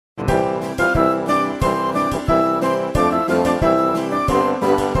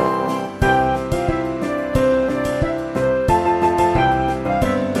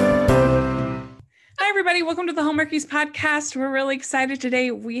Markies podcast. We're really excited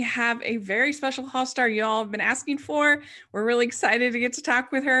today. We have a very special host star you all have been asking for. We're really excited to get to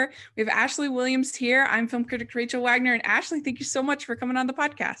talk with her. We have Ashley Williams here. I'm film critic Rachel Wagner. And Ashley, thank you so much for coming on the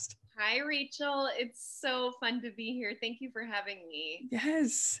podcast. Hi, Rachel. It's so fun to be here. Thank you for having me.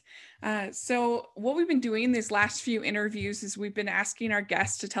 Yes. So what we've been doing these last few interviews is we've been asking our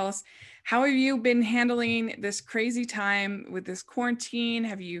guests to tell us, how have you been handling this crazy time with this quarantine?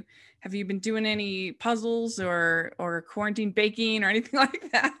 Have you been doing any puzzles or quarantine baking or anything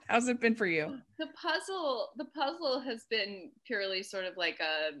like that? How's it been for you? The puzzle has been purely sort of like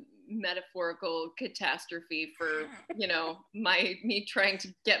a metaphorical catastrophe for, me trying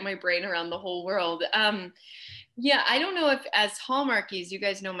to get my brain around the whole world. Yeah, I don't know if as Hallmarkies, you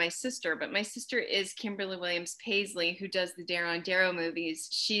guys know my sister, but my sister is Kimberly Williams Paisley, who does the Darrow and Darrow movies.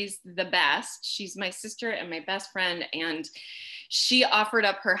 She's the best. She's my sister and my best friend. And she offered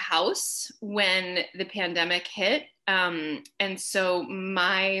up her house when the pandemic hit. And so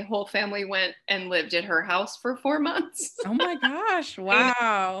my whole family went and lived at her house for 4 months. Oh my gosh.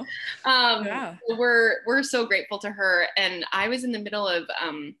 Wow. Yeah. We're so grateful to her. And I was in the middle of,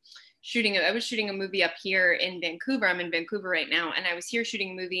 I was shooting a movie up here in Vancouver. I'm in Vancouver right now. And I was here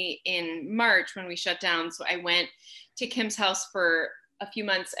shooting a movie in March when we shut down. So I went to Kim's house for a few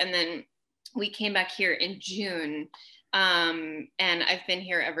months and then we came back here in June. And I've been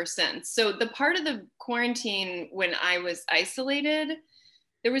here ever since. So the part of the quarantine when I was isolated,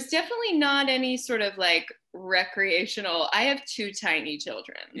 there was definitely not any sort of like recreational. I have 2 tiny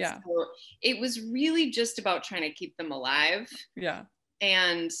children. Yeah. So it was really just about trying to keep them alive. Yeah.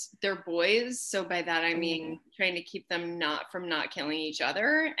 And they're boys. So by that, I mean, trying to keep them not killing each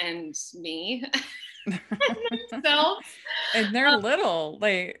other and me. And themselves. And they're little,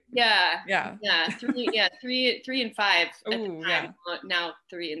 like 3 and 5 at the time. Yeah. Now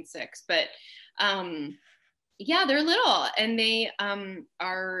 3 and 6, but they're little and they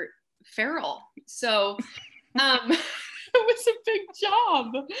are feral. So it was a big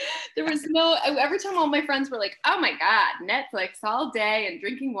job. There was every time all my friends were like, oh my God, Netflix all day and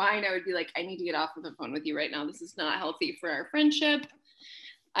drinking wine, I would be like, I need to get off of the phone with you right now. This is not healthy for our friendship.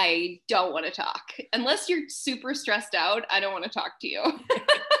 I don't want to talk. Unless you're super stressed out, I don't want to talk to you.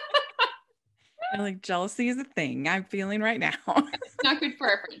 Like jealousy is a thing I'm feeling right now. It's not good for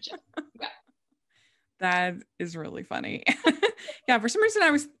our friendship. Yeah. That is really funny. Yeah, for some reason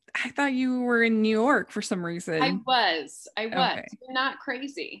I thought you were in New York for some reason. I was. Okay. You're not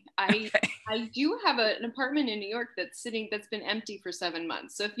crazy. I do have an apartment in New York that's been empty for 7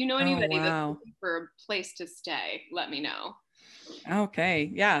 months. So if you know anybody that's looking for a place to stay, let me know.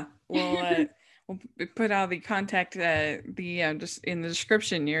 Okay. Yeah. We'll put all the contact, just in the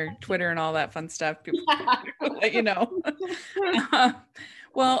description, your Twitter and all that fun stuff. People let you know.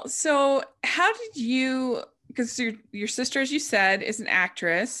 Well, so how did you, because your sister, as you said, is an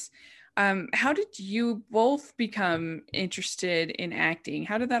actress. How did you both become interested in acting?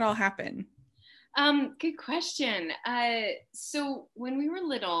 How did that all happen? Good question. So when we were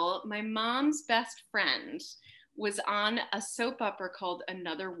little, my mom's best friend was on a soap opera called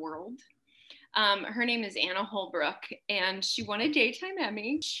Another World. Her name is Anna Holbrook, and she won a daytime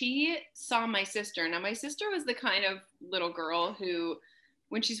Emmy. She saw my sister. Now, my sister was the kind of little girl who,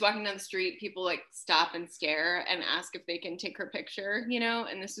 when she's walking down the street, people like stop and stare and ask if they can take her picture,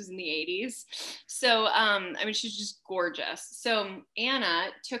 and this was in the 80s. So, she's just gorgeous. So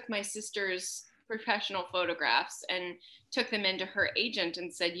Anna took my sister's professional photographs and took them into her agent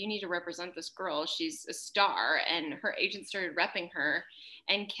and said, you need to represent this girl. She's a star. And her agent started repping her,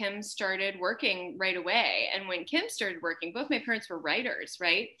 and Kim started working right away. And when Kim started working, both my parents were writers,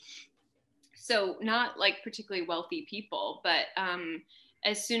 right? So not like particularly wealthy people, but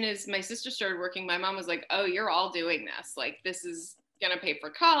as soon as my sister started working, my mom was like, oh, you're all doing this. Like, this is going to pay for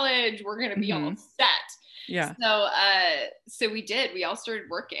college. We're going to be all set. Yeah. So we did. We all started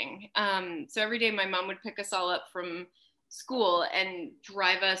working. So every day my mom would pick us all up from school and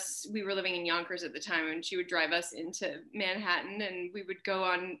drive us. We were living in Yonkers at the time, and she would drive us into Manhattan, and we would go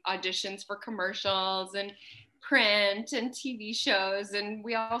on auditions for commercials and print and TV shows, and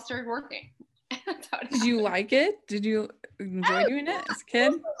we all started working. Did you like it? Did you enjoy doing it as a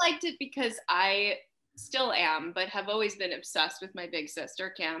kid? I liked it because I still am, but have always been obsessed with my big sister,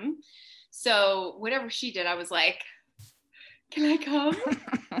 Kim. So whatever she did, I was like, can I come?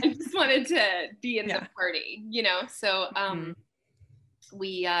 I just wanted to be in the party, So and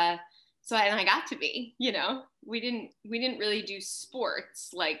I got to be, we didn't really do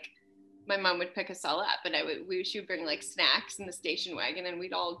sports. Like, my mom would pick us all up, and she would bring like snacks in the station wagon, and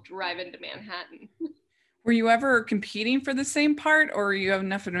we'd all drive into Manhattan. Were you ever competing for the same part, or you have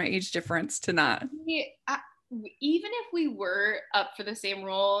enough of an age difference to not? even if we were up for the same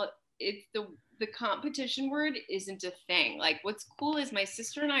role, it's the competition word isn't a thing. Like what's cool is my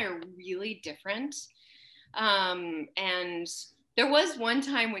sister and I are really different. And there was one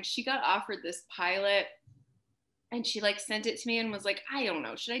time when she got offered this pilot and she like sent it to me and was like, I don't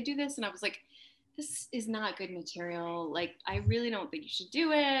know, should I do this? And I was like, this is not good material. Like, I really don't think you should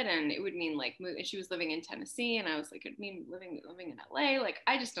do it. And it would mean like, and she was living in Tennessee. And I was like, it'd mean living in LA. Like,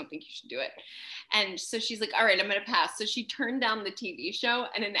 I just don't think you should do it. And so she's like, all right, I'm going to pass. So she turned down the TV show.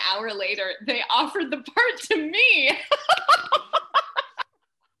 And an hour later, they offered the part to me.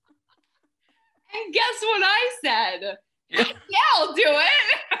 And guess what I said? Yeah, I'll do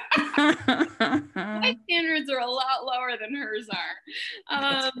it. My standards are a lot lower than hers are.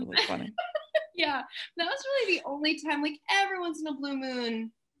 That's really funny. Yeah, that was really the only time, like every once in a blue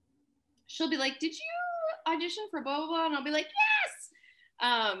moon, she'll be like, did you audition for blah, blah, blah? And I'll be like,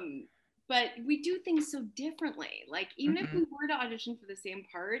 yes. But we do things so differently. Like even if we were to audition for the same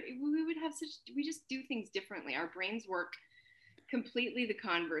part, we would have we just do things differently. Our brains work completely the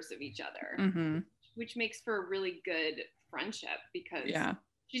converse of each other, which makes for a really good friendship because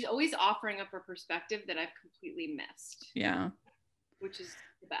she's always offering up a perspective that I've completely missed. Yeah. Which is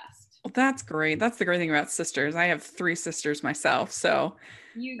the best. Well, that's great. That's the great thing about sisters. I have 3 sisters myself, so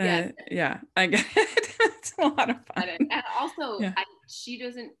you get it. Yeah, I get it. It's a lot of fun. And also, she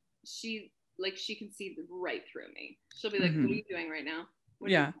can see right through me. She'll be like, "What are you doing right now?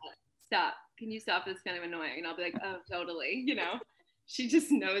 Stop! Can you stop? This kind of annoying." And I'll be like, "Oh, totally." You know, she just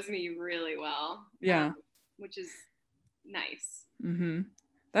knows me really well. Yeah, which is nice.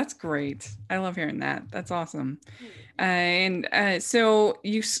 That's great. I love hearing that. That's awesome. And so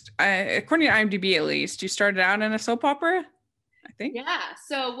you, according to IMDb at least, you started out in a soap opera, I think? Yeah.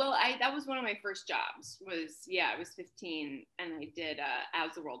 So, well, that was one of my first jobs I was 15 and I did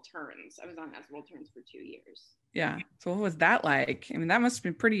As the World Turns. I was on As the World Turns for 2 years. Yeah. So what was that like? I mean, that must have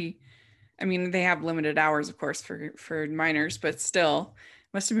been pretty, I mean, they have limited hours, of course, for minors, but still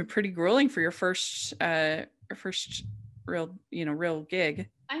must have been pretty grueling for your first real gig.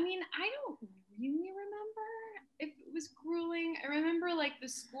 I mean, I don't really remember if it was grueling. I remember like the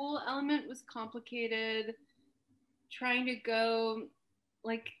school element was complicated, trying to go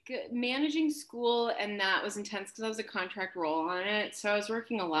like managing school, and that was intense because I was a contract role on it. So I was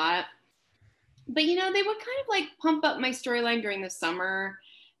working a lot. But they would kind of like pump up my storyline during the summer.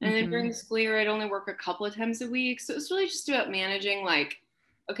 And then during the school year, I'd only work a couple of times a week. So it was really just about managing like,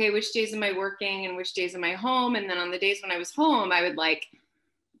 okay, which days am I working and which days am I home? And then on the days when I was home, I would like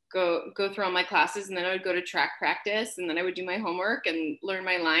go through all my classes, and then I would go to track practice, and then I would do my homework and learn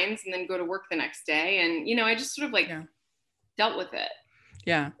my lines and then go to work the next day. And, I just sort of like dealt with it.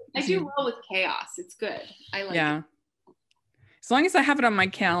 Yeah. I do well with chaos. It's good. I like it. As long as I have it on my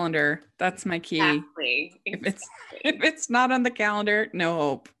calendar, that's my key. Exactly. If it's not on the calendar, no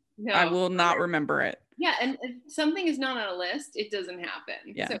hope. No, I will not remember it. Yeah, and if something is not on a list, it doesn't happen.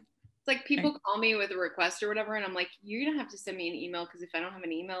 Yeah. So it's like people call me with a request or whatever, and I'm like, you're gonna have to send me an email because if I don't have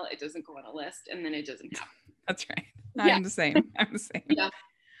an email, it doesn't go on a list, and then it doesn't happen. That's right. I'm the same. Yeah.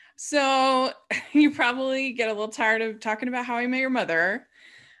 So you probably get a little tired of talking about How I Met Your Mother,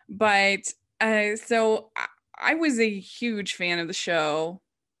 but so I was a huge fan of the show.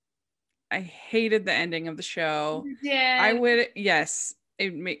 I hated the ending of the show. Yeah. It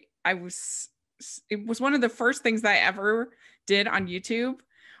was one of the first things that I ever did on YouTube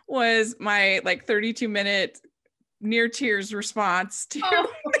was my like 32-minute near tears response to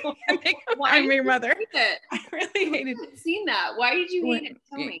the ending of How I Met Your Mother. I really hated it. I haven't seen that. Why did you hate it?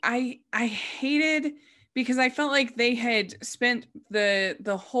 Tell me. I hated because I felt like they had spent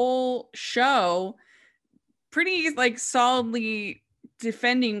the whole show pretty like solidly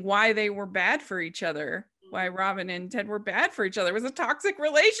defending why they were bad for each other, why Robin and Ted were bad for each other. It was a toxic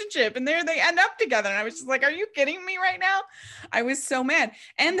relationship, and there they end up together. And I was just like, are you kidding me right now? I was so mad.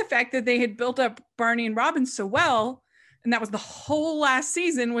 And the fact that they had built up Barney and Robin so well, and that was the whole last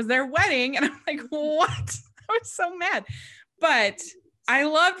season was their wedding. And I'm like, what? I was so mad. But I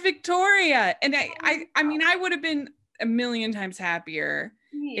loved Victoria. And I mean, I would have been a million times happier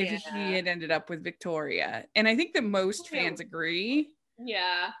if he had ended up with Victoria. And I think that most fans agree.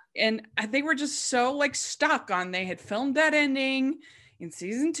 Yeah. And they were just so like stuck on, they had filmed that ending in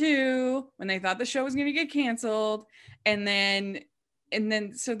season 2 when they thought the show was going to get canceled. And then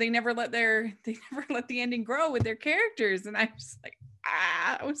so they never let the ending grow with their characters. And I was like,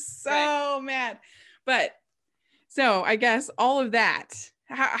 I was so mad. But so I guess all of that,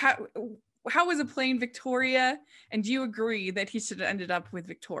 how was it playing Victoria? And do you agree that he should have ended up with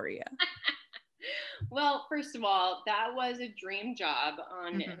Victoria? Well, first of all, that was a dream job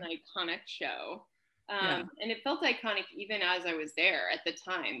on an iconic show. And it felt iconic even as I was there at the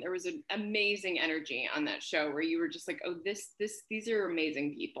time. There was an amazing energy on that show where you were just like, oh, these are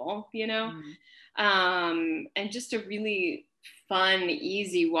amazing people, you know? And just a really fun,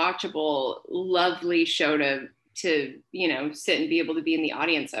 easy, watchable, lovely show to, you know, sit and be able to be in the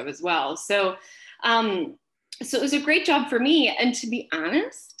audience of as well. So, so it was a great job for me. And to be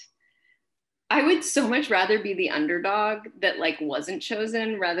honest, I would so much rather be the underdog that like wasn't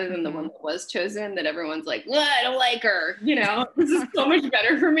chosen rather than the one that was chosen that everyone's like, well, I don't like her. You know, this is so much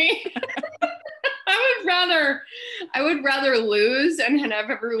better for me. I would rather lose and have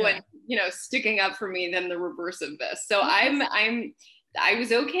everyone, you know, sticking up for me than the reverse of this. So I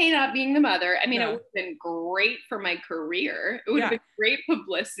was okay not being the mother. I mean, it would have been great for my career. It would have been great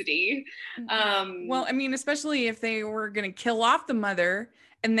publicity. Well, I mean, especially if they were going to kill off the mother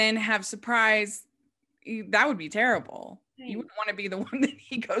and then have surprise, that would be terrible. You wouldn't want to be the one that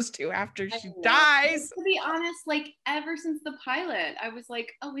he goes to after she dies. To be honest, like ever since the pilot, I was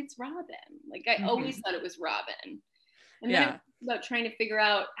like, oh, it's Robin. Like I always thought it was Robin. And then it was about trying to figure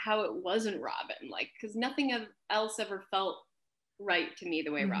out how it wasn't Robin, like, because nothing else ever felt right to me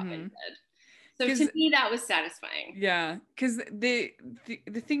the way Robin did. So to me, that was satisfying. Yeah, because the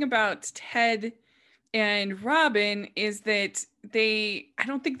thing about Ted and Robin is that I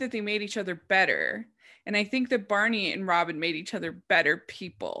don't think that they made each other better. And I think that Barney and Robin made each other better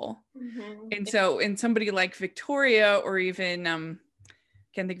people. And so, and somebody like Victoria, or even,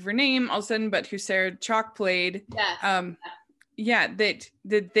 can't think of her name all of a sudden, but who Sarah Chalke played. That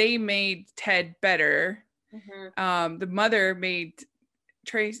they made Ted better. The mother made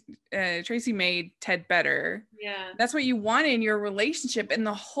Tracy made Ted better. That's what you want in your relationship. And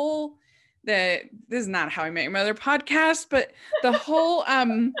this is not How I Met Your Mother podcast, but the whole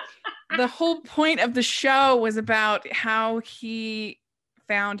the whole point of the show was about how he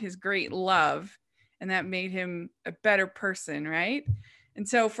found his great love, and that made him a better person, right? And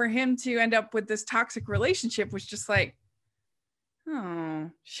so for him to end up with this toxic relationship was just like, oh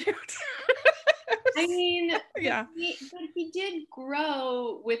shoot. I mean, but he did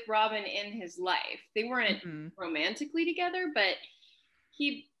grow with Robin in his life. They weren't romantically together, but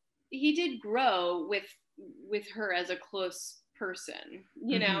he did grow with her as a close person,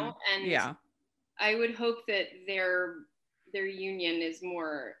 you know? And I would hope that their union is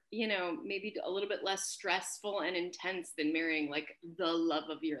more, you know, maybe a little bit less stressful and intense than marrying like the love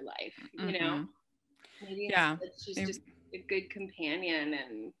of your life, you know? Maybe she's just a good companion,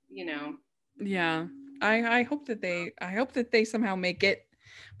 and, you know. I hope that they somehow make it,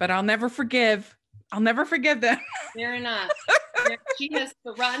 but I'll never forgive them. Fair enough.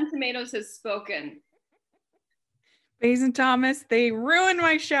 The Rotten Tomatoes has spoken. Bays and Thomas, they ruined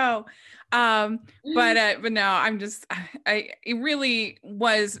my show. But no, it really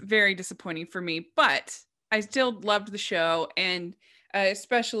was very disappointing for me, but I still loved the show, and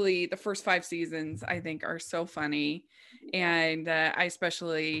especially the first 5 seasons I think are so funny. And I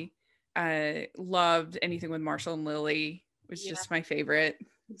especially loved anything with Marshall and Lily, was just my favorite.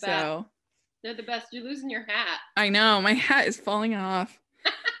 So they're the best. You're losing your hat. I know, my hat is falling off.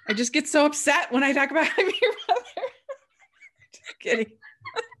 I just get so upset when I talk about How I Met Your Mother. Just kidding.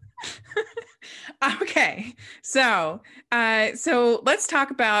 Okay, so let's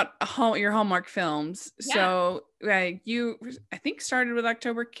talk about your Hallmark films. So you, I think, started with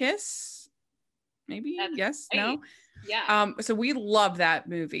October Kiss, maybe. Yes, right. No. So we love that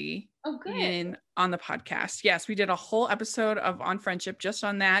movie. Oh, good. On the podcast. Yes, we did a whole episode of On Friendship just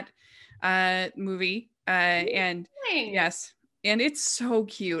on that movie. And yes, and it's so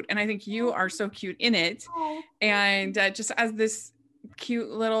cute, and I think you are so cute in it. And just as this cute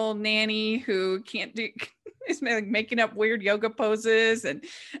little nanny who can't do is making up weird yoga poses and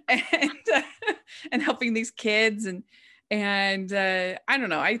helping these kids, and I don't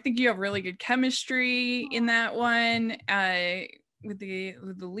know, I think you have really good chemistry in that one with the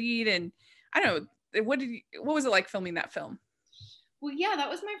lead. And I don't know, what was it like filming that film? Well, yeah, that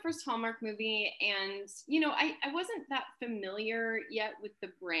was my first Hallmark movie, and you know, I wasn't that familiar yet with the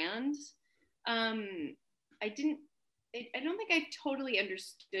brand. I don't think I totally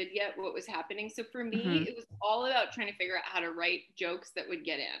understood yet what was happening. So for me, it was all about trying to figure out how to write jokes that would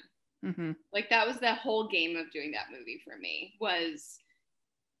get in. Like that was the whole game of doing that movie for me, was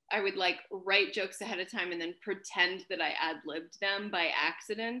I would like write jokes ahead of time and then pretend that I ad-libbed them by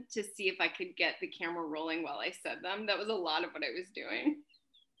accident to see if I could get the camera rolling while I said them. That was a lot of what I was doing.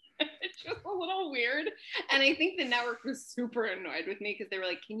 It's just a little weird. And I think the network was super annoyed with me because they were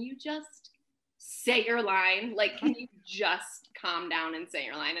like, can you just say your line? Like, can you just calm down and say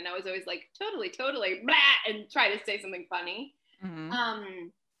your line? And I was always like, totally, blah, and try to say something funny.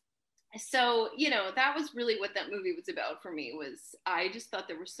 So, you know, that was really what that movie was about for me. Was I just thought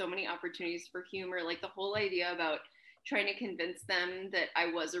there were so many opportunities for humor. Like the whole idea about trying to convince them that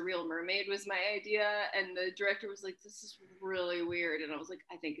I was a real mermaid was my idea, and the director was like, this is really weird, and I was like,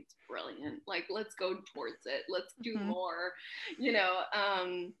 I think it's brilliant. Like, let's go towards it, let's do Mhm. more, you know.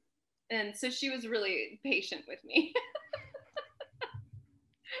 And so she was really patient with me.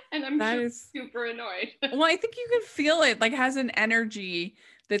 And I'm That sure is, super annoyed. well, I think you can feel it, like has an energy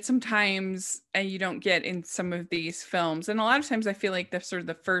that sometimes you don't get in some of these films. And a lot of times I feel like the sort of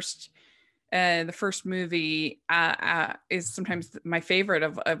the first movie is sometimes my favorite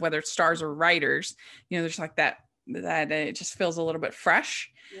of whether it's stars or writers. You know, there's like that it just feels a little bit fresh.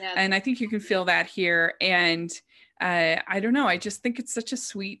 Yeah. And I think you can feel that here. And I don't know. I just think it's such a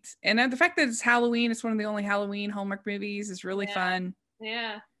sweet, and the fact that it's Halloween, it's one of the only Halloween Hallmark movies, is really fun.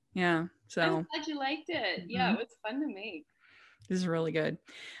 Yeah. Yeah. So I'm glad you liked it. Yeah, mhm. it was fun to make. This is really good.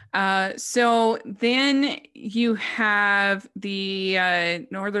 So then you have the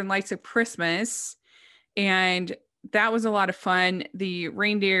Northern Lights of Christmas, and that was a lot of fun. The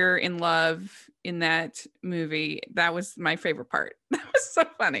reindeer in love in that movie, that was my favorite part. That was so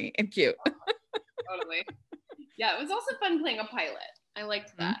funny and cute. Totally. Yeah, it was also fun playing a pilot. I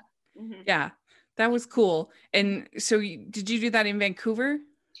liked that. Mm-hmm. Yeah, that was cool. And so did you do that in Vancouver?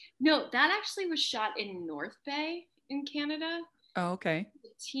 No, that actually was shot in North Bay in Canada. Oh, okay. A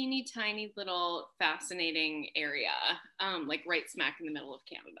teeny tiny little fascinating area, like right smack in the middle of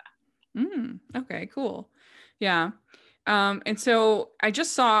Canada. Okay, cool. Yeah. And so I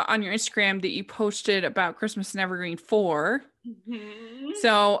just saw on your Instagram that you posted about Christmas in Evergreen 4. Mm-hmm.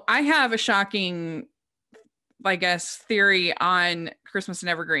 So I have a shocking, I guess, theory on Christmas in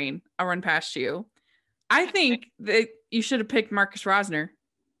Evergreen. I'll run past you. I think that you should have picked Marcus Rosner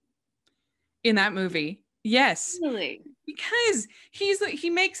in that movie. Yes. Really? Because he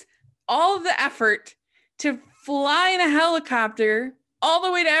makes all of the effort to fly in a helicopter all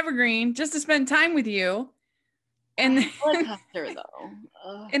the way to Evergreen just to spend time with you. And helicopter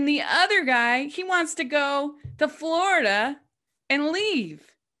though. And the other guy, he wants to go to Florida and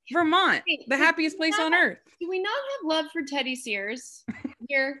leave Vermont, the happiest place on earth. Do we not have love for Teddy Sears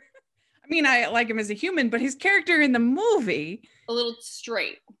here? I mean, I like him as a human, but his character in the movie, a little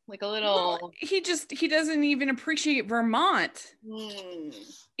straight, like a little. Well, he doesn't even appreciate Vermont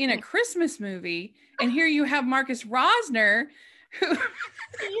in a Christmas movie. And here you have Marcus Rosner, who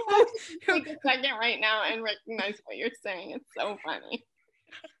take a second right now and recognize what you're saying. It's so funny.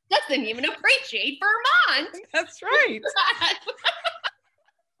 Doesn't even appreciate Vermont. That's right.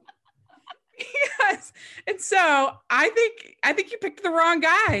 Yes. And so I think you picked the wrong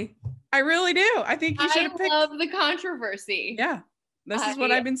guy. I really do. I think you should have picked. I love the controversy. Yeah. This is what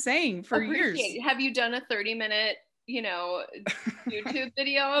I've been saying for years. Have you done a 30-minute, YouTube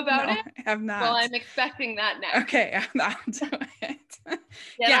video about it? I have not. Well, I'm expecting that next. Okay, I'll do it.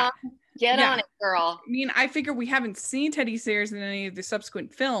 Get on it, girl. I mean, I figure we haven't seen Teddy Sears in any of the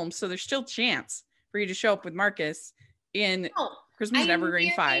subsequent films, so there's still a chance for you to show up with Marcus in Christmas in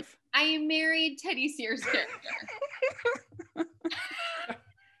Evergreen 5. I married Teddy Sears' character.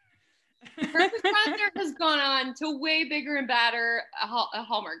 Marcus Rosner has gone on to way bigger and badder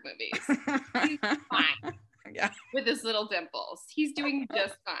Hallmark movies. He's fine. Yeah. With his little dimples. He's doing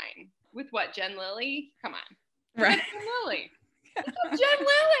just fine. With what, Jen Lilly? Come on. Right. Jen Lilly. Jen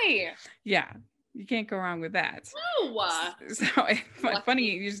Lilly. Yeah. You can't go wrong with that. No. So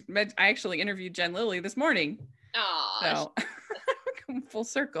funny, I actually interviewed Jen Lilly this morning. Oh. So full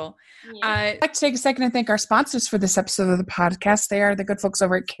circle. Yeah. I'd like to take a second and thank our sponsors for this episode of the podcast. They are the good folks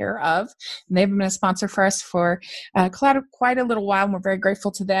over at Care of, and they've been a sponsor for us for quite a little while, and we're very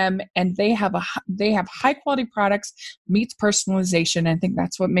grateful to them. And they have high quality products, meets personalization. I think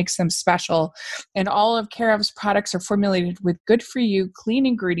that's what makes them special. And all of Care of's products are formulated with good for you, clean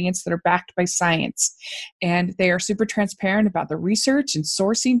ingredients that are backed by science. And they are super transparent about the research and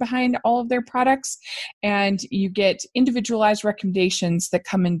sourcing behind all of their products. And you get individualized recommendations that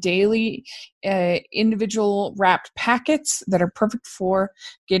come in daily individual wrapped packets that are perfect for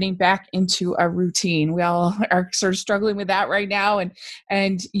getting back into a routine. We all are sort of struggling with that right now,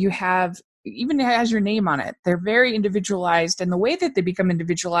 and you have, even it has your name on it. They're very individualized, and the way that they become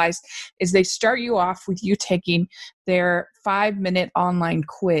individualized is they start you off with you taking their 5-minute online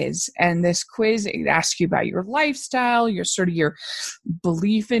quiz. And this quiz, it asks you about your lifestyle, your sort of your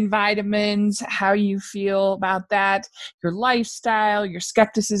belief in vitamins, how you feel about that, your lifestyle, your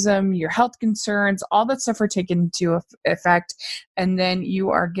skepticism, your health concerns, all that stuff are taken into effect. And then you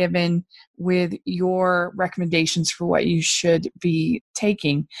are given with your recommendations for what you should be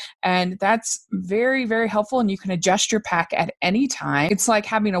taking. And that's very, very helpful. And you can adjust your pack at any time. It's like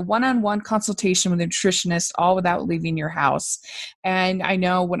having a one-on-one consultation with a nutritionist, all without leaving your house. And I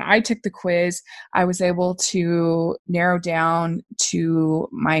know when I took the quiz, I was able to narrow down to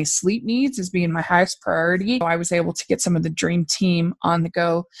my sleep needs as being my highest priority. So I was able to get some of the Dream Team on the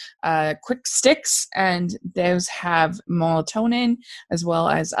go quick sticks, and those have melatonin as well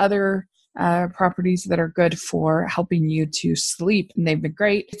as other properties that are good for helping you to sleep. And they've been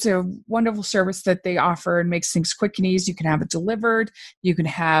great. It's a wonderful service that they offer and makes things quick and easy. You can have it delivered. You can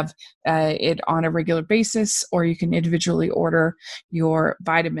have it on a regular basis, or you can individually order your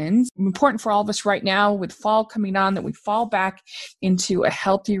vitamins. Important for all of us right now with fall coming on that we fall back into a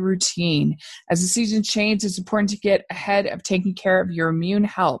healthy routine. As the season changes, it's important to get ahead of taking care of your immune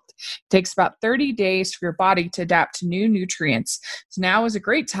health. It takes about 30 days for your body to adapt to new nutrients. So now is a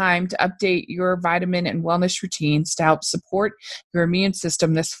great time to update your vitamin and wellness routines to help support your immune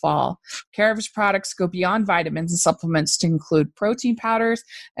system this fall. Caregiver's products go beyond vitamins and supplements to include protein powders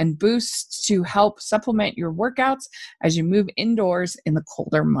and boosts to help supplement your workouts as you move indoors in the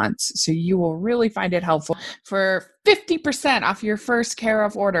colder months. So you will really find it helpful. For 50% off your first Care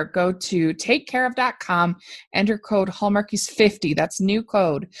of order, go to takecareof.com, enter code Hallmarkies50. That's new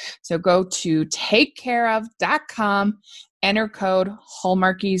code. So go to takecareof.com, enter code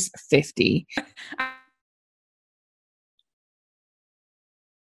Hallmarkies50. I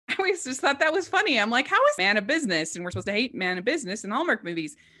always just thought that was funny. I'm like, how is Man of Business? And we're supposed to hate Man of Business in Hallmark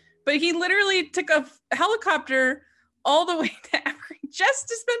movies. But he literally took a helicopter all the way to Africa just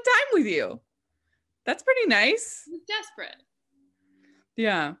to spend time with you. That's pretty nice. He was desperate.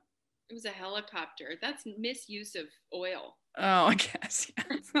 Yeah. It was a helicopter. That's misuse of oil. Oh, I guess. Yeah.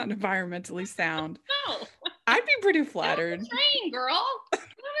 It's not environmentally sound. No. I'd be pretty flattered. Get on a train, girl. Get on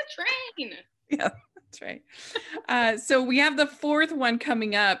a train. Yeah, that's right. So we have the fourth one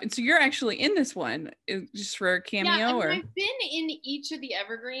coming up. And so you're actually in this one just for a cameo? Yeah, or I've been in each of the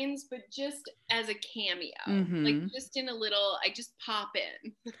evergreens, but just as a cameo. Mm-hmm. Like just in a little, I just pop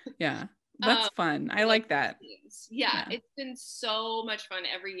in. Yeah. That's fun. I like that. Yeah, it's been so much fun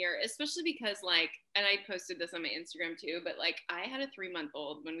every year, especially because like, and I posted this on my Instagram too, but like I had a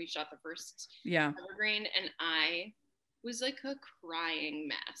 3-month-old when we shot the first evergreen, and I was like a crying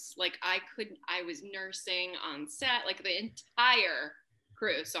mess. Like I was nursing on set, like the entire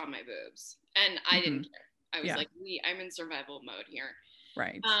crew saw my boobs and I didn't care. I was like, I'm in survival mode here.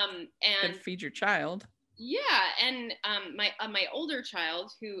 Right. And gotta feed your child. Yeah, and my older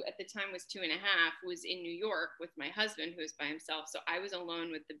child, who at the time was 2.5, was in New York with my husband, who was by himself. So I was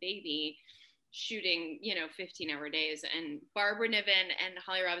alone with the baby, shooting 15-hour days. And Barbara Niven and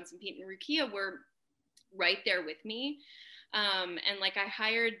Holly Robinson Pete and Rukia were right there with me. And like I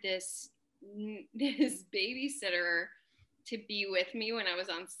hired this babysitter to be with me when I was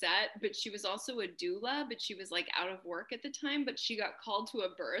on set, but she was also a doula, but she was like out of work at the time, but she got called to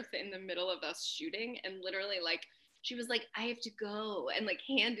a birth in the middle of us shooting, and literally like she was like, I have to go, and like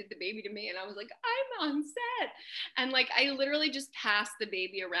handed the baby to me, and I was like, I'm on set. And like I literally just passed the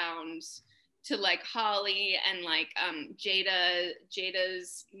baby around to like Holly and like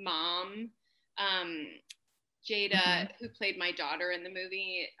Jada's mom, Jada, who played my daughter in the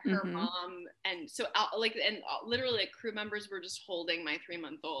movie, her mom, and so literally like crew members were just holding my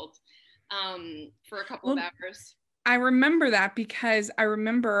 3-month-old for a couple of hours. I remember that because I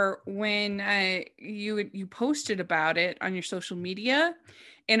remember when you posted about it on your social media,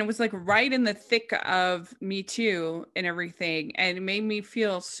 and it was like right in the thick of Me Too and everything, and it made me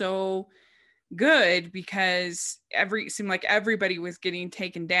feel so good because it seemed like everybody was getting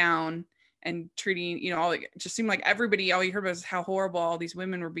taken down and treating, it just seemed like everybody, all you heard about was how horrible all these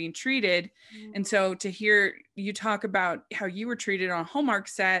women were being treated. And so to hear you talk about how you were treated on a Hallmark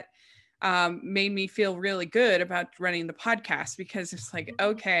set made me feel really good about running the podcast, because it's like,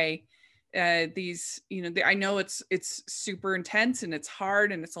 okay, these, I know it's super intense and it's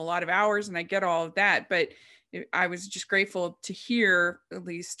hard and it's a lot of hours, and I get all of that, but I was just grateful to hear at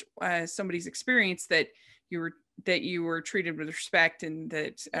least somebody's experience that you were treated with respect, and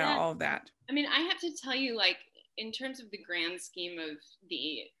that all of that. I mean, I have to tell you, like, in terms of the grand scheme of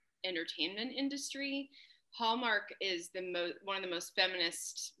the entertainment industry, Hallmark is one of the most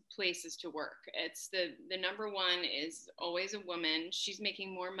feminist places to work. It's the number one is always a woman. She's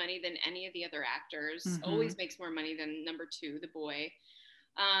making more money than any of the other actors, always makes more money than number two, the boy.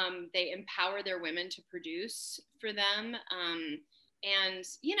 They empower their women to produce for them. And,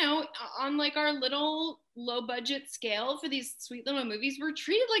 you know, on like our little low budget scale for these sweet little movies, we're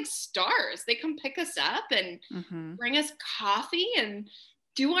treated like stars. They come pick us up and bring us coffee and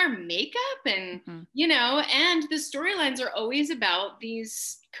do our makeup and, you know, and the storylines are always about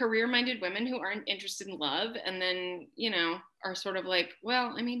these career-minded women who aren't interested in love. And then, you know, are sort of like,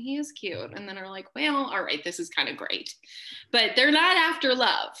 well, I mean, he is cute. And then are like, well, all right, this is kind of great. But they're not after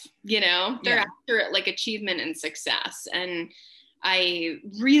love, you know, they're after like achievement and success. And I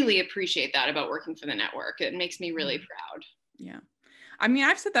really appreciate that about working for the network. It makes me really proud. Yeah. I mean,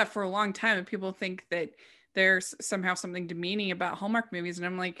 I've said that for a long time, and people think that there's somehow something demeaning about Hallmark movies. And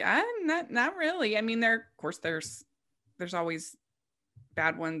I'm like, not really. I mean, of course there's always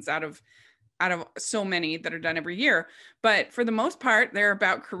bad ones out of so many that are done every year. But for the most part, they're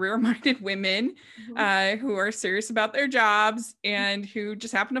about career-minded women who are serious about their jobs and who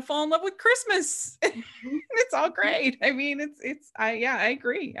just happen to fall in love with Christmas. It's all great. I mean, I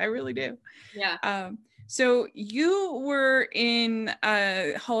agree. I really do. Yeah. So you were in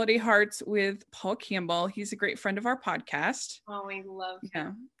Holiday Hearts with Paul Campbell. He's a great friend of our podcast. Oh, we love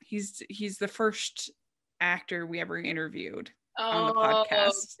him. Yeah. He's the first actor we ever interviewed on the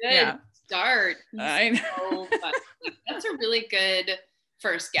podcast. Good start. I know. So funny. That's a really good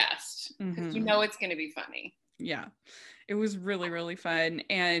first guest because you know it's going to be funny. Yeah, it was really, really fun.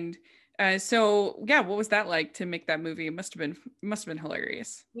 And so yeah, what was that like to make that movie? It must have been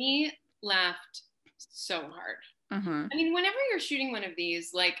hilarious. We laughed so hard. I mean, whenever you're shooting one of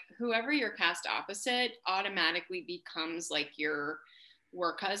these, like whoever you're cast opposite automatically becomes like your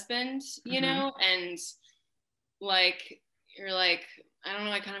work husband, you know, and like you're like, I don't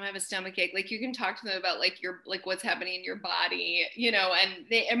know, I kind of have a stomach ache. Like you can talk to them about like your, like what's happening in your body, you know, and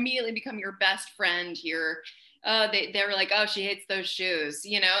they immediately become your best friend. They were like, oh, she hates those shoes,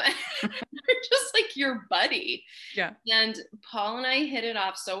 you know. They're just like your buddy. Yeah. And Paul and I hit it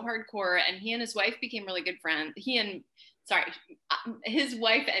off so hardcore, and he and his wife became really good friends. His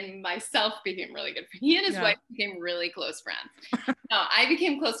wife and myself became really good friends. He and his wife became really close friends. No, I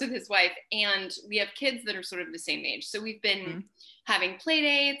became close with his wife, and we have kids that are sort of the same age. So we've been having play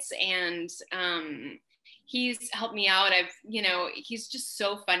dates, and he's helped me out. He's just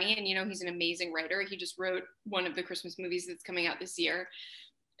so funny, and, you know, he's an amazing writer. He just wrote one of the Christmas movies that's coming out this year.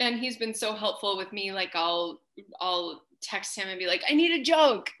 And he's been so helpful with me. Like I'll text him and be like, I need a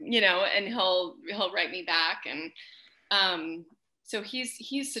joke, you know, and he'll write me back. And so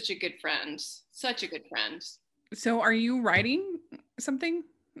he's such a good friend. So are you writing something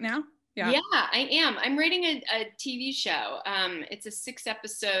now? Yeah, I am. I'm writing a TV show. It's a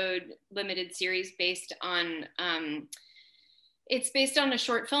 6-episode limited series based on a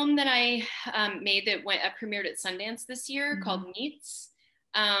short film that I made that premiered at Sundance this year called Meats.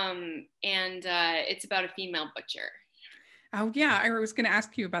 And it's about a female butcher. Oh yeah, I was going to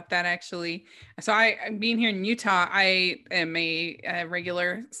ask you about that actually. So being here in Utah, I am a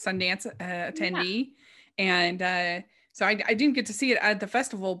regular Sundance attendee, and so I didn't get to see it at the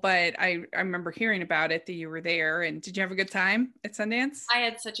festival, but I remember hearing about it, that you were there. And did you have a good time at Sundance? I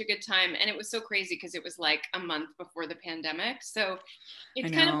had such a good time, and it was so crazy because it was like a month before the pandemic. So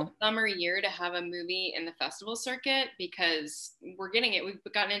it's kind of a bummer year to have a movie in the festival circuit, because we've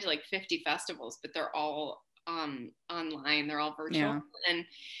gotten into like 50 festivals, but they're all online, they're all virtual, and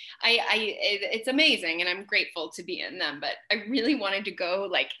it's amazing, and I'm grateful to be in them, but I really wanted to go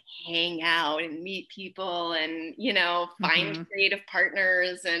like hang out and meet people and, you know, find creative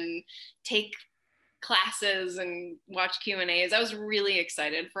partners and take classes and watch Q&As. I was really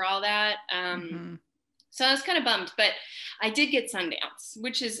excited for all that. So I was kind of bummed, but I did get Sundance,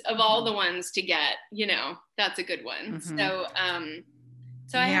 which is of all the ones to get, you know, that's a good one. So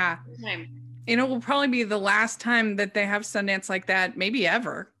I had a good time. It will probably be the last time that they have Sundance like that, maybe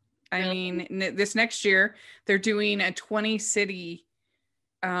ever. I mean, this next year, they're doing a 20-city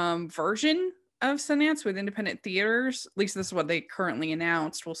version of Sundance with independent theaters. At least this is what they currently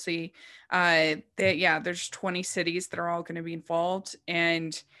announced. We'll see. There's 20 cities that are all going to be involved.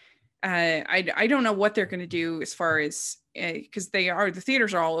 And I don't know what they're going to do as far as, because the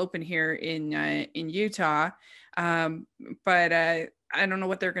theaters are all open here in Utah. But I don't know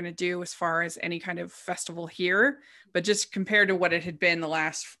what they're going to do as far as any kind of festival here, but just compared to what it had been the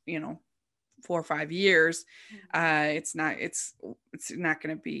last, 4 or 5 years, it's not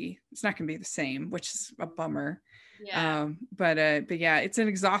going to be the same, which is a bummer. Yeah. But yeah, it's an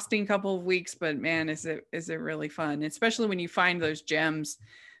exhausting couple of weeks, but man, is it really fun, especially when you find those gems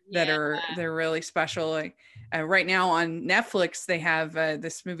that they're really special. Like right now on Netflix, they have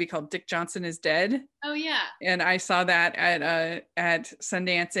this movie called Dick Johnson is Dead. Oh yeah. And I saw that at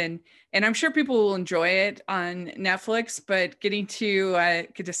Sundance, and I'm sure people will enjoy it on Netflix. But getting to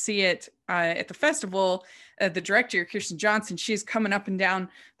get to see it at the festival, the director Kirsten Johnson, she's coming up and down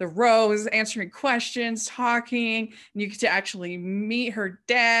the rows, answering questions, talking, and you get to actually meet her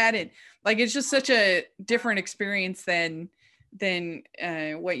dad, and like it's just such a different experience than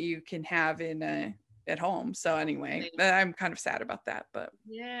what you can have in at home. So anyway, I'm kind of sad about that, but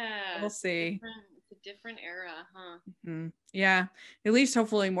yeah, we'll see. It's a different era, huh? Mm-hmm. Yeah, at least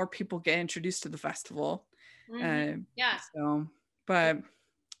hopefully more people get introduced to the festival. Yeah. So, but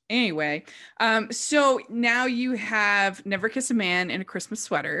anyway, so now you have Never Kiss a Man in a Christmas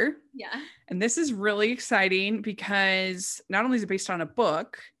Sweater. Yeah. And this is really exciting because not only is it based on a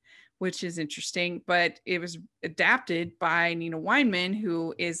book, which is interesting, but it was adapted by Nina Weinman,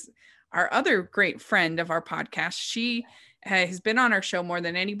 who is our other great friend of our podcast. She has been on our show more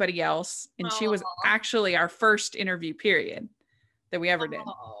than anybody else, and she was actually our first interview period that we ever did.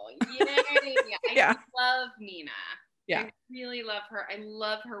 Oh, yay. Yeah. I love Nina. Yeah. I really love her. I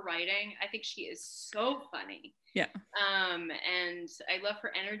love her writing. I think she is so funny. Yeah. And I love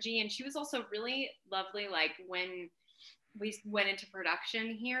her energy. And she was also really lovely, like when we went into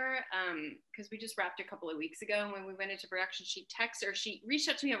production here, because we just wrapped a couple of weeks ago. And when we went into production, she reached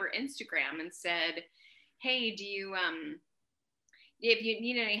out to me over Instagram and said, hey, do you if you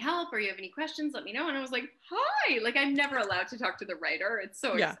need any help or you have any questions, let me know. And I was like, hi, like I'm never allowed to talk to the writer. It's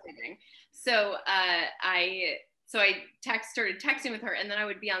so exciting. So I started texting with her, and then I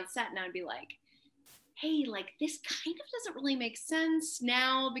would be on set and I would be like, hey, like this kind of doesn't really make sense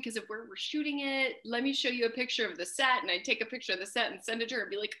now because of where we're shooting it. Let me show you a picture of the set. And I'd take a picture of the set and send it to her and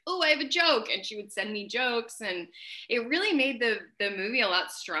be like, oh, I have a joke. And she would send me jokes. And it really made the movie a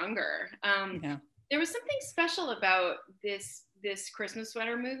lot stronger. There was something special about this Christmas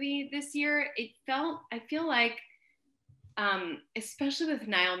Sweater movie this year. I feel like, especially with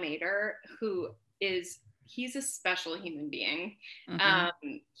Niall Mater, he's a special human being.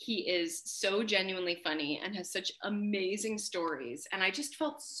 He is so genuinely funny and has such amazing stories. And I just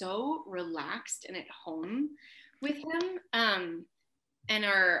felt so relaxed and at home with him. And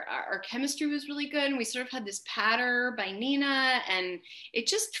our chemistry was really good. And we sort of had this patter by Nina, and it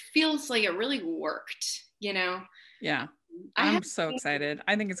just feels like it really worked, you know? Yeah. I'm so excited.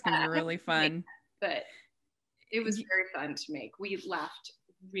 I think it's going to be really fun. But it was very fun to make. We laughed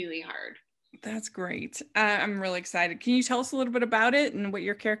really hard. That's great. I'm really excited. Can you tell us a little bit about it and about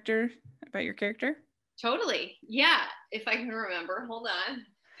your character? Totally. Yeah. If I can remember, hold on.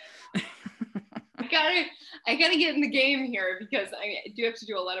 I gotta get in the game here because I do have to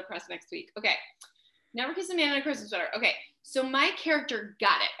do a lot of press next week. Okay. Never Kiss a Man in a Christmas Sweater. Okay. So my character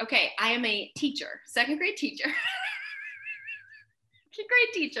got it. Okay. I am a teacher, second grade teacher.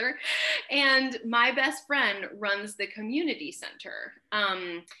 Great teacher, and my best friend runs the community center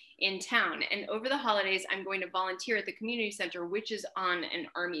in town, and over the holidays I'm going to volunteer at the community center, which is on an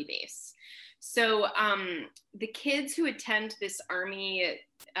army base. So the kids who attend this army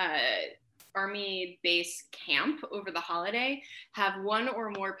base camp over the holiday have one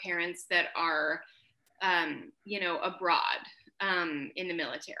or more parents that are abroad in the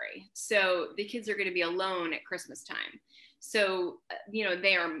military, so the kids are going to be alone at Christmas time. So,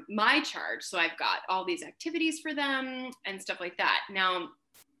 they are my charge. So I've got all these activities for them and stuff like that. Now,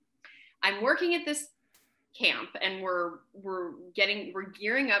 I'm working at this camp, and we're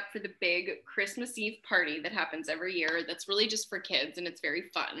gearing up for the big Christmas Eve party that happens every year. That's really just for kids, and it's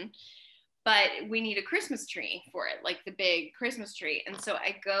very fun. But we need a Christmas tree for it, like the big Christmas tree. And so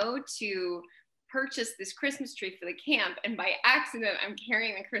I go to purchase this Christmas tree for the camp, and by accident I'm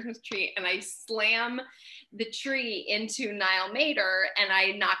carrying the Christmas tree and I slam the tree into Niall Mater and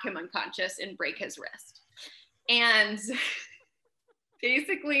I knock him unconscious and break his wrist. And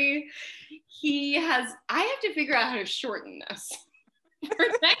basically I have to figure out how to shorten this for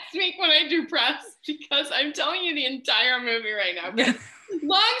next week when I do press, because I'm telling you the entire movie right now. But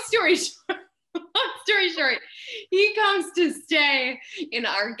long story short, he comes to stay in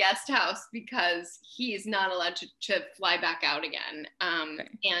our guest house because he's not allowed to fly back out again.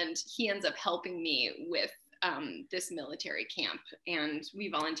 And he ends up helping me with this military camp, and we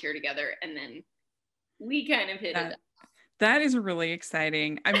volunteer together, and then we kind of hit it. That is really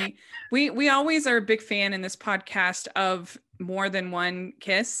exciting. I mean, we always are a big fan in this podcast of more than one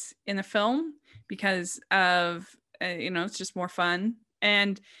kiss in the film because of, it's just more fun.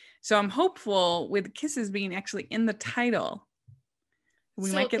 And so I'm hopeful with kisses being actually in the title.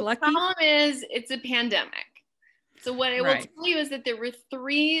 We might get lucky. The problem is it's a pandemic. So what I will Right. tell you is that there were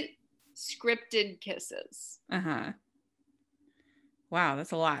 3 scripted kisses, Wow,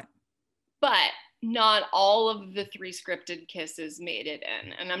 that's a lot. but not all of the 3 scripted kisses made it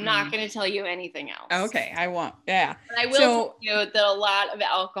in. And I'm not going to tell you anything else. Okay, I won't. Yeah. But I will tell you that a lot of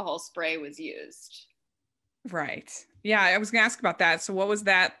alcohol spray was used. Right. Yeah, I was gonna ask about that. So what was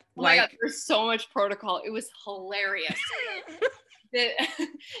that Oh my like? God, there's so much protocol. It was hilarious. They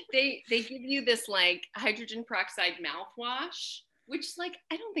give you this like hydrogen peroxide mouthwash, which like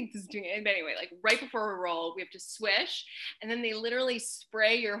I don't think this is doing it. But anyway, like right before we roll, we have to swish, and then they literally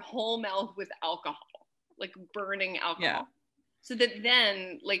spray your whole mouth with alcohol, like burning alcohol. Yeah. So that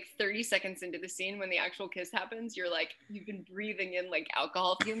then, like 30 seconds into the scene, when the actual kiss happens, you're like, you've been breathing in like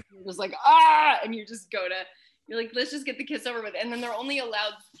alcohol fumes. You're just like, and you just go to, you're like, let's just get the kiss over with. And then they're only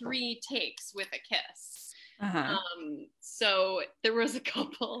allowed 3 takes with a kiss. So there was a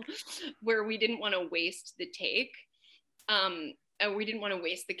couple where we didn't want to waste the take. And we didn't want to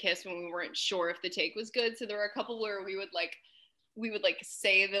waste the kiss when we weren't sure if the take was good. So there were a couple where we would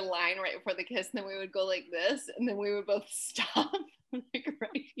say the line right before the kiss, and then we would go like this, and then we would both stop like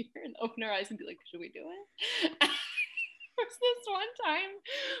right here and open our eyes and be like, should we do it? There's this one time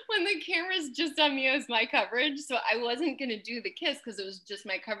when the camera's just on me as my coverage, so I wasn't gonna do the kiss because it was just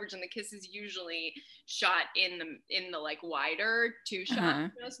my coverage, and the kiss is usually shot in the like wider 2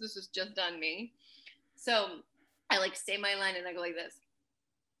 shot, so this was just on me. So I like say my line and I go like this,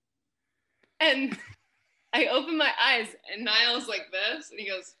 and I open my eyes and Niall's like this, and he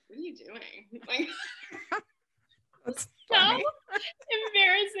goes, "What are you doing?" Like, That's so funny.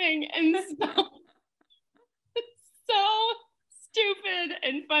 embarrassing and so stupid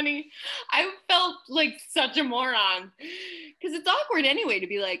and funny. I felt like such a moron because it's awkward anyway to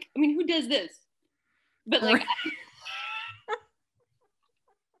be like, I mean, who does this? But like,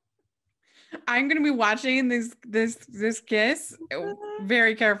 I'm gonna be watching this kiss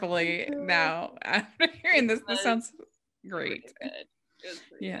very carefully now. After hearing this sounds great.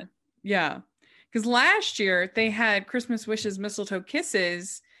 Yeah, yeah. Because last year they had Christmas wishes, mistletoe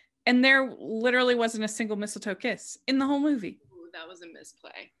kisses, and there literally wasn't a single mistletoe kiss in the whole movie. Ooh, that was a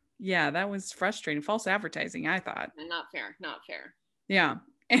misplay. Yeah, that was frustrating. False advertising, I thought. And not fair. Not fair. Yeah.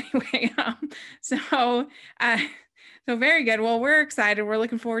 Anyway, so very good. Well, we're excited. We're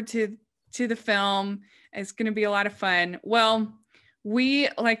looking forward to the film. It's going to be a lot of fun. Well, we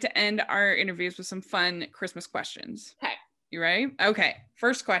like to end our interviews with some fun Christmas questions. Okay. You ready? Okay.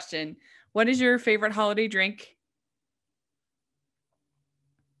 First question. What is your favorite holiday drink?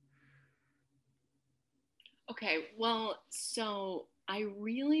 Okay. Well, so I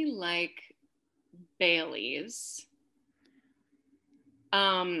really like Bailey's.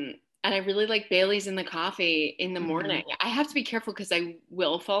 And I really like Bailey's in the coffee in the morning. I have to be careful because I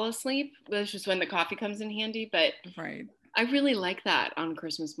will fall asleep. That's just when the coffee comes in handy. But right. I really like that on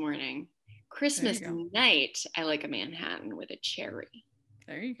Christmas morning. Christmas night, I like a Manhattan with a cherry.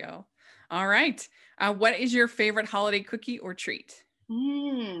 There you go. All right. What is your favorite holiday cookie or treat?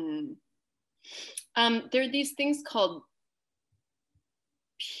 There are these things called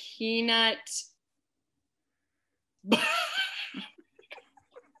peanut.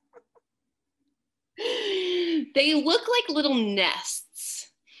 They look like little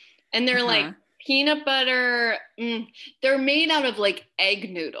nests, and they're like peanut butter. They're made out of like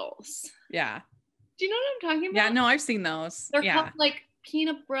egg noodles. Yeah. Do you know what I'm talking about? Yeah, no, I've seen those. They're called like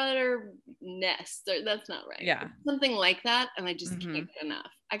peanut butter nests. That's not right. Yeah. Something like that, and I just can't get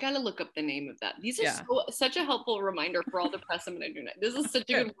enough. I gotta look up the name of that. These are such a helpful reminder for all the press I'm gonna do now. This is such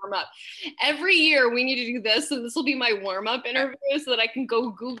a good warm up. Every year we need to do this, so this will be my warm up interview, so that I can go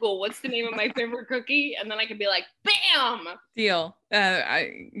Google what's the name of my favorite cookie, and then I can be like, bam. Deal.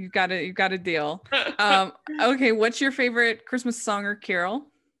 You've got a deal. Okay, what's your favorite Christmas song or carol?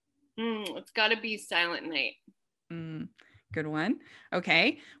 It's got to be Silent Night. Good one.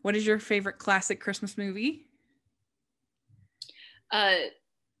 Okay, what is your favorite classic Christmas movie? Bad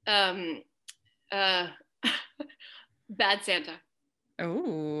Santa.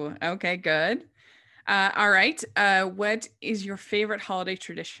 Oh, okay, good. All right. What is your favorite holiday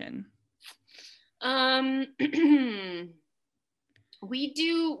tradition?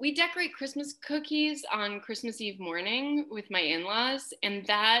 We decorate Christmas cookies on Christmas Eve morning with my in-laws, and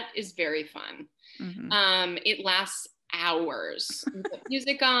that is very fun. It lasts hours with the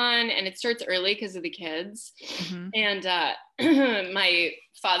music on, and it starts early because of the kids. And my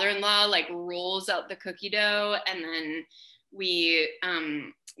father-in-law like rolls out the cookie dough, and then we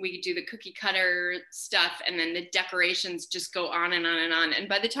do the cookie cutter stuff, and then the decorations just go on and on and on. And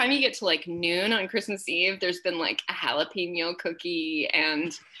by the time you get to like noon on Christmas Eve, there's been like a jalapeno cookie,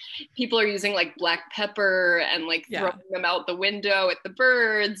 and people are using like black pepper and like throwing them out the window at the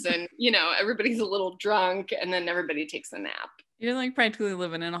birds, and everybody's a little drunk, and then everybody takes a nap. You're like practically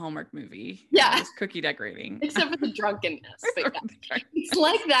living in a Hallmark movie. Yeah. Just cookie decorating. Except for the drunkenness. But yeah. It's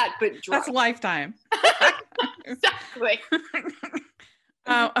like that, but drunk. That's Lifetime. Exactly.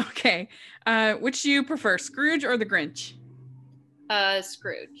 Okay. Which do you prefer, Scrooge or the Grinch?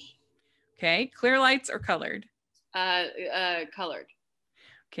 Scrooge. Okay. Clear lights or colored? Colored.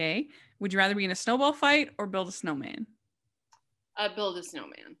 Okay. Would you rather be in a snowball fight or build a snowman? Build a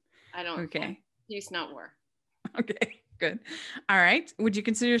snowman. I don't. Okay. Peace, not war. Okay. Good. All right. Would you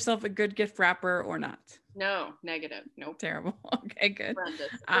consider yourself a good gift wrapper or not? No, negative. Nope. Terrible. Okay, good.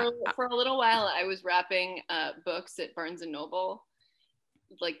 For a little while, I was wrapping books at Barnes and Noble,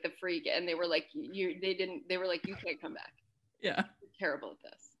 like the freak, and they were like, you can't come back. Yeah. You're terrible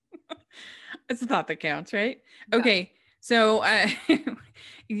at this. It's the thought that counts, right? Yeah. Okay. So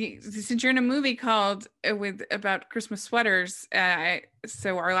since you're in a movie called about Christmas sweaters,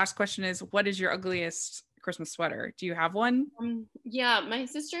 so our last question is, what is your ugliest Christmas sweater? Do you have one? Yeah, my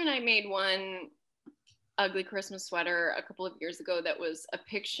sister and I made one ugly Christmas sweater a couple of years ago that was a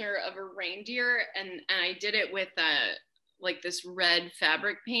picture of a reindeer, and I did it with like this red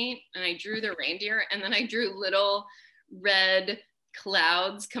fabric paint, and I drew the reindeer, and then I drew little red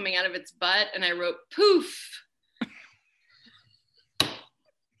clouds coming out of its butt, and I wrote poof.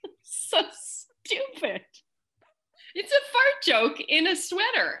 So stupid. It's a fart joke in a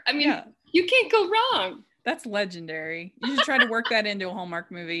sweater. I mean, You can't go wrong. That's legendary. You should try to work that into a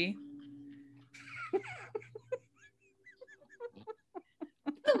Hallmark movie.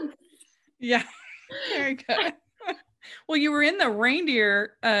 Yeah, very good. Well, you were in the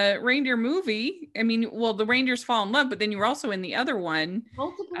reindeer movie. I mean, well, the reindeers fall in love, but then you were also in the other one.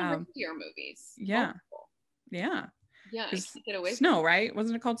 Multiple reindeer movies. Yeah. Multiple. Yeah. Yeah, I can't get away. Snow, right?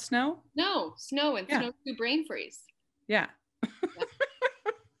 Wasn't it called Snow? No, Snow and Snow 2 Brain Freeze. Yeah.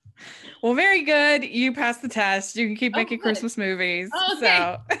 Well, very good. You passed the test. You can keep making Christmas movies. Oh, okay.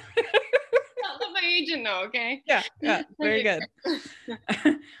 So. I'll let my agent know, okay? Yeah, very good.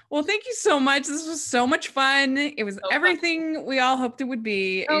 Well, thank you so much. This was so much fun. It was everything we all hoped it would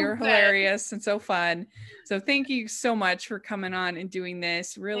be. You're hilarious and so fun. So thank you so much for coming on and doing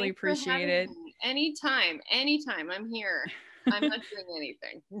this. Really appreciate it. Anytime. I'm here. I'm not doing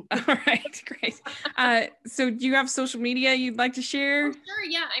anything. All right, great. So do you have social media you'd like to share? Oh, sure,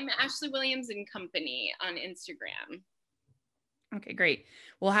 yeah. I'm Ashley Williams and Company on Instagram. Okay, great.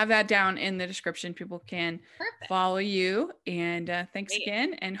 We'll have that down in the description. People can follow you. And thanks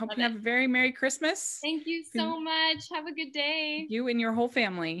again. And hope you have a very Merry Christmas. Thank you so much. Have a good day. You and your whole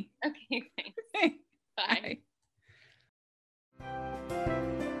family. Okay, thanks.